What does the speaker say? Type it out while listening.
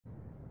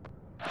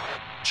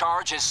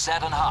Charge is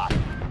set and hot.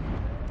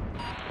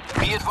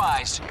 Be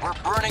advised, we're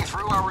burning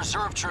through our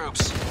reserve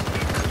troops.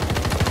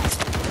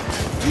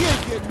 He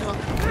ain't getting up.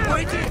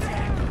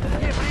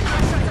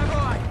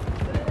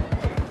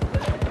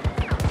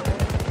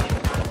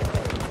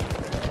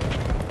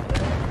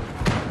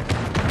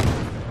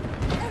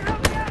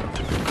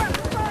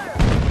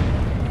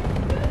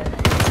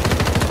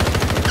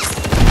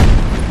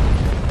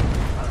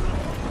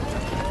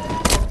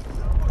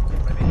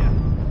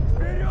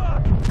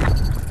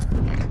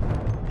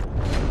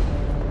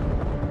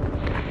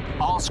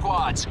 All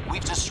squads,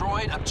 we've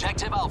destroyed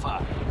Objective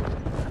Alpha.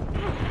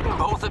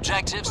 Both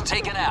objectives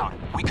taken out.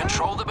 We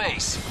control the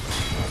base.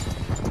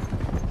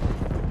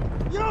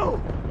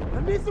 Yo!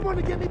 I need someone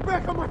to get me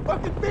back on my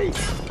fucking feet!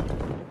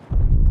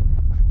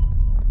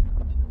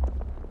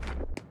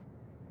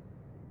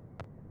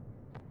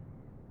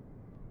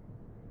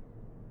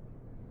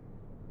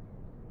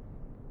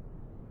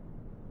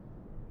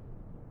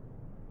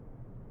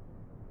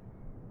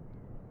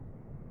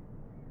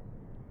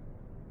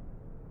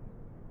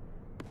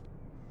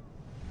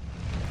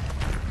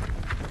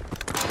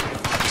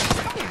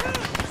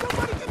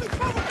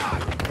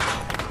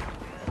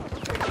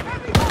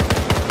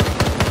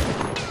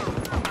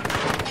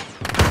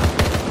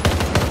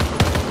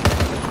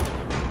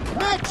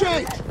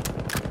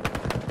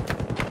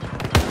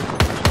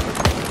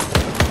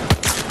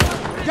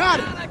 Got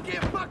it! I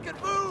can't fucking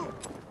move!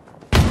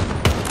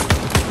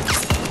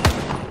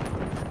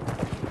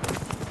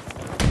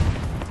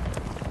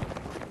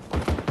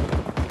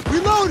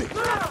 Reloading!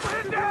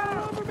 Stand down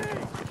over me!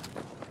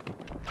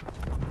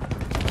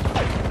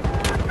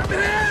 Come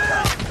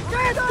here!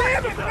 God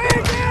damn it!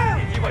 Stand down!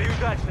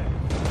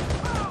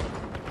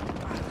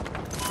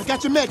 I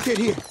got your med kit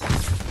here.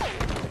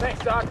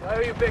 Thanks, Doc. I owe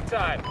you big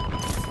time.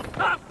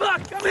 Ah,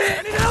 fuck! Come here!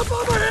 I need help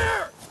over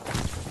here!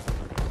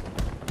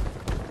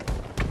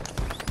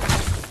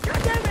 God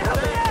damn it!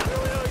 Help me out!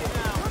 There's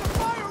a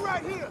fire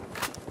right here!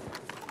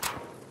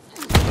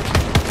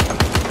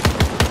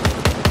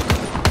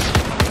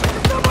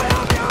 Somebody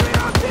help me over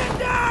here! I'm pinned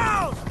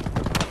down!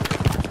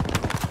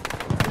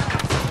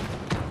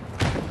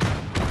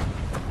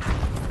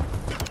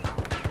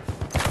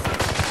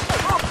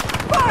 Oh,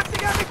 fuck! They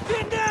got me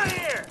pinned down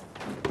here!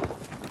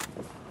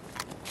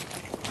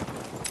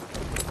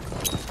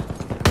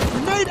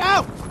 Grenade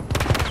out!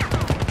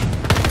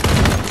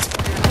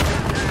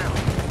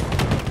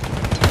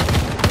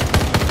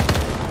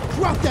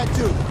 Drop that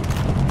dude!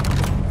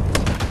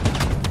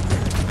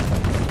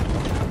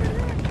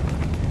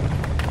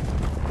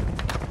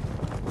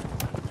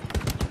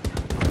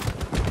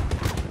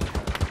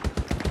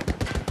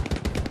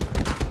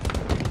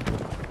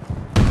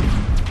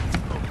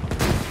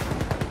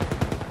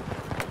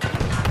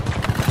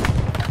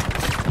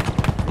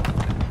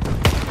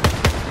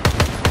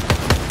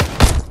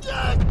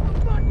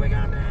 Fuck, we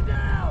got a man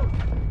down!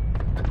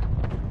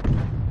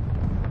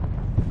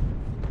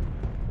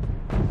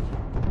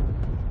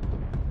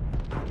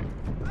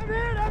 I'm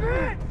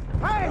in!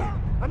 Hey!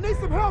 I need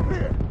some help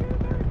here!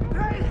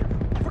 Hey!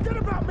 Forget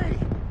about me!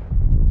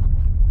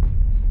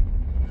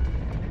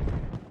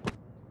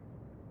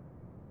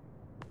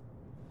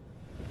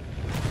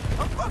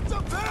 I'm fucked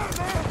up there,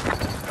 man!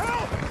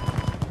 Help!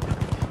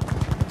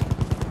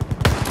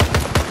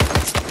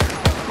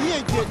 He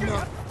ain't getting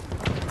up.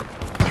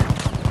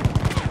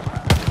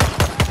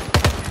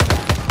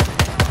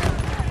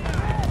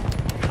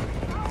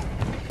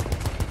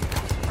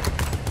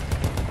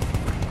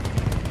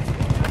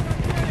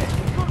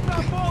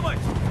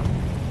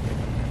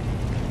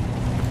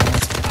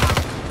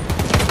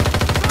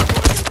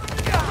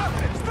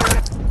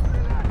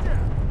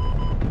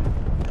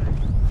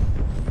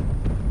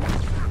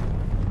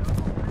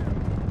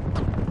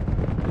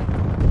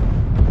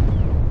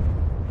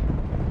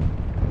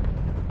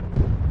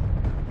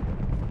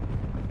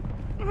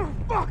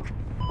 Fuck!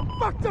 I'm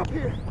fucked up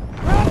here!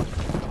 Help!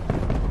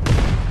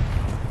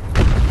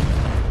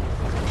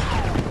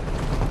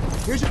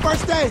 Here's your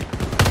first aid!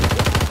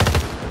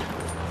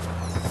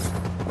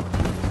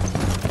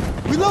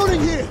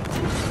 Reloading here!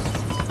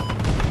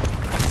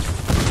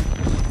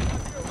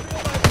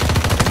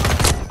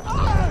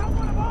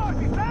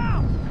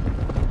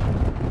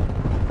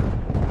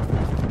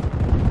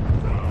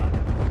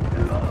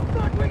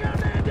 Fuck, we got a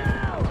man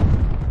down!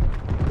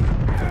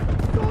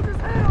 Soldier's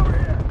head over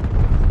here!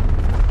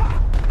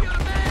 We got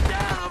a man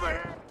down over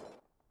here!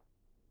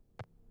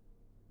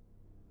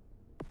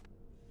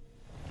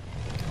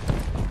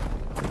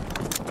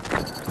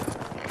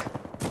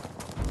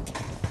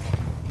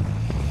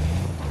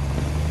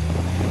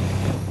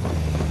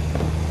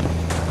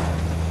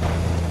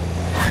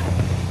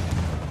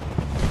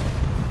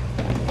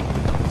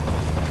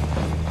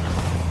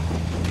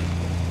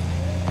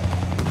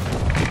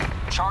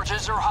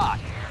 Charges are hot.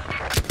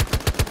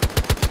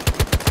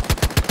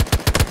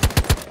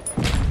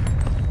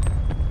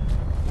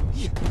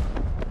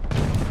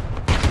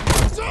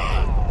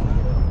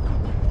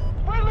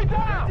 Friendly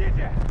down!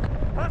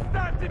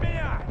 Оставьте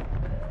меня!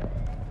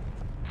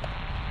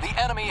 The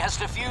enemy has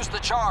defused the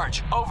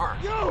charge. Over.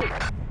 Yo!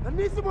 I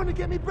need someone to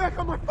get me back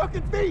on my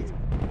fucking feet!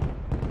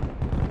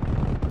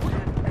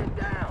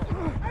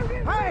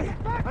 Hey!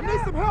 I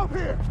need some help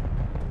here!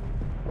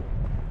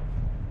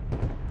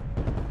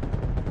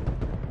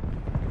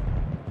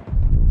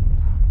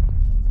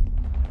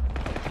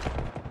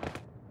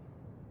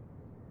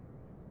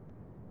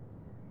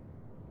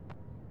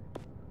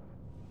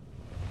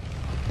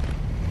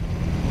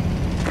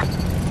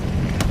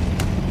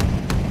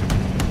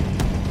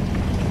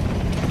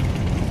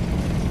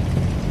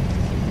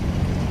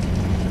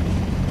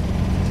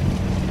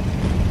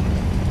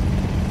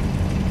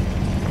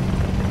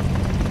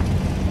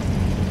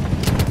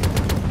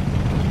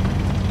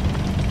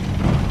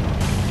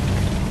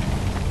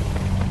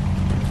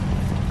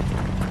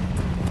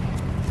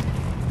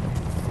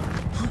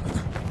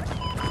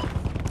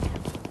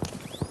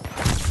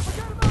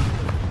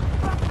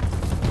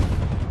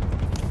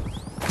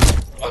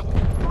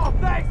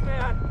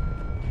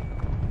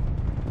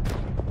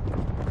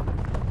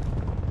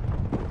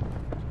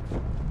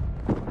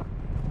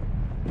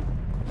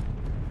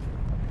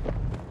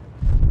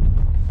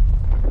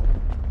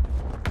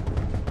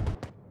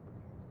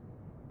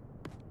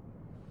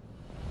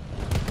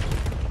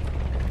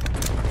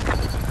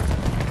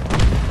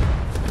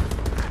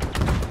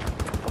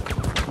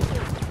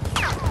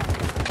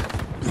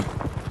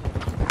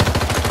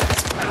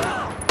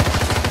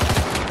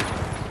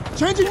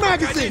 Changing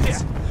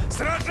magazines!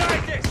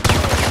 Сражайтесь!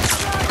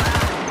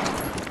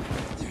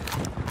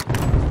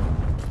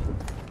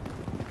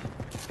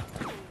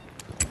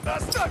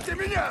 Оставьте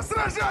меня!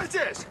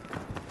 Сражайтесь!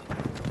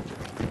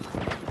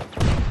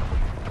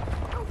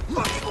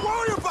 Fucking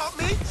worry about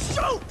me!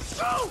 Shoot!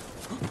 Shoot!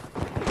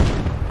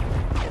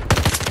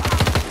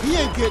 He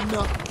ain't getting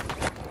up.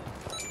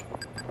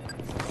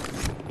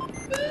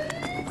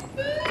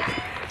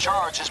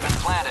 Charge has been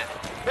planted.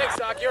 Big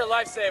Sock, you're a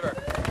lifesaver.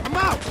 I'm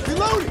out!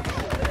 Reloading!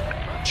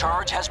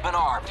 Charge has been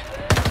armed.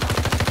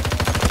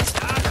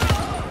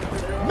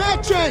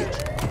 Mag change!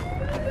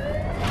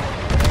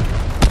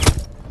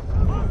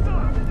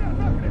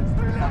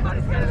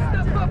 Somebody's gotta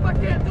step up, I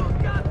can't do a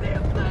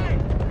goddamn thing!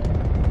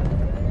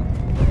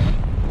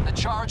 The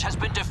charge has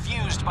been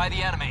defused by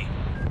the enemy.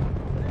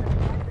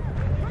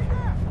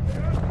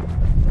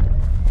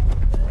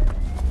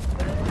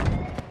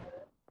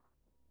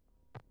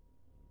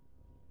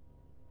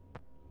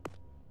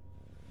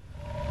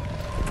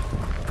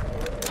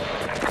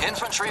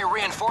 Infantry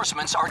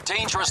reinforcements are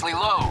dangerously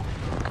low.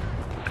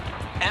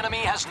 Enemy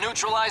has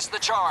neutralized the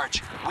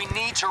charge. We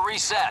need to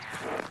reset.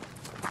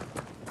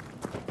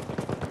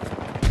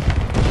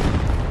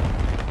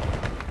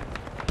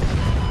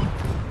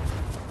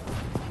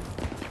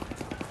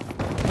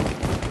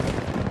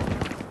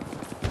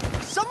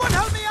 Someone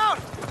help me out!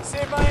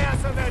 Save my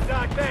ass on that,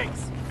 Doc,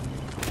 thanks.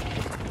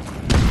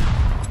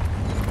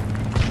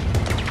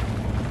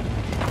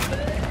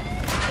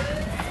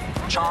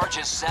 Charge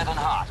is set and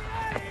hot.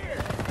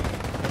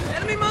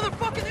 Enemy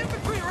motherfucking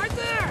infantry right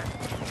there!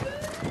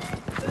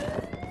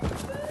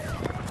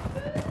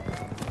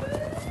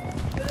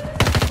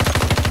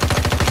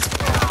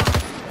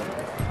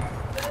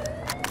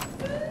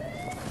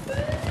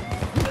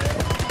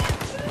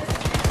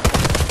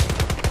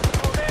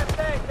 Oh man,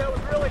 thanks, that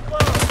was really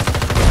close.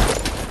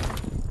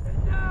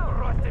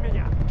 Бросьте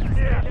меня!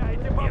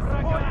 Стреляйте по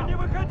врагам! Не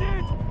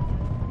выходить!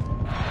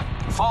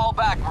 Fall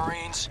back,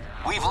 Marines.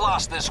 We've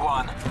lost this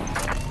one.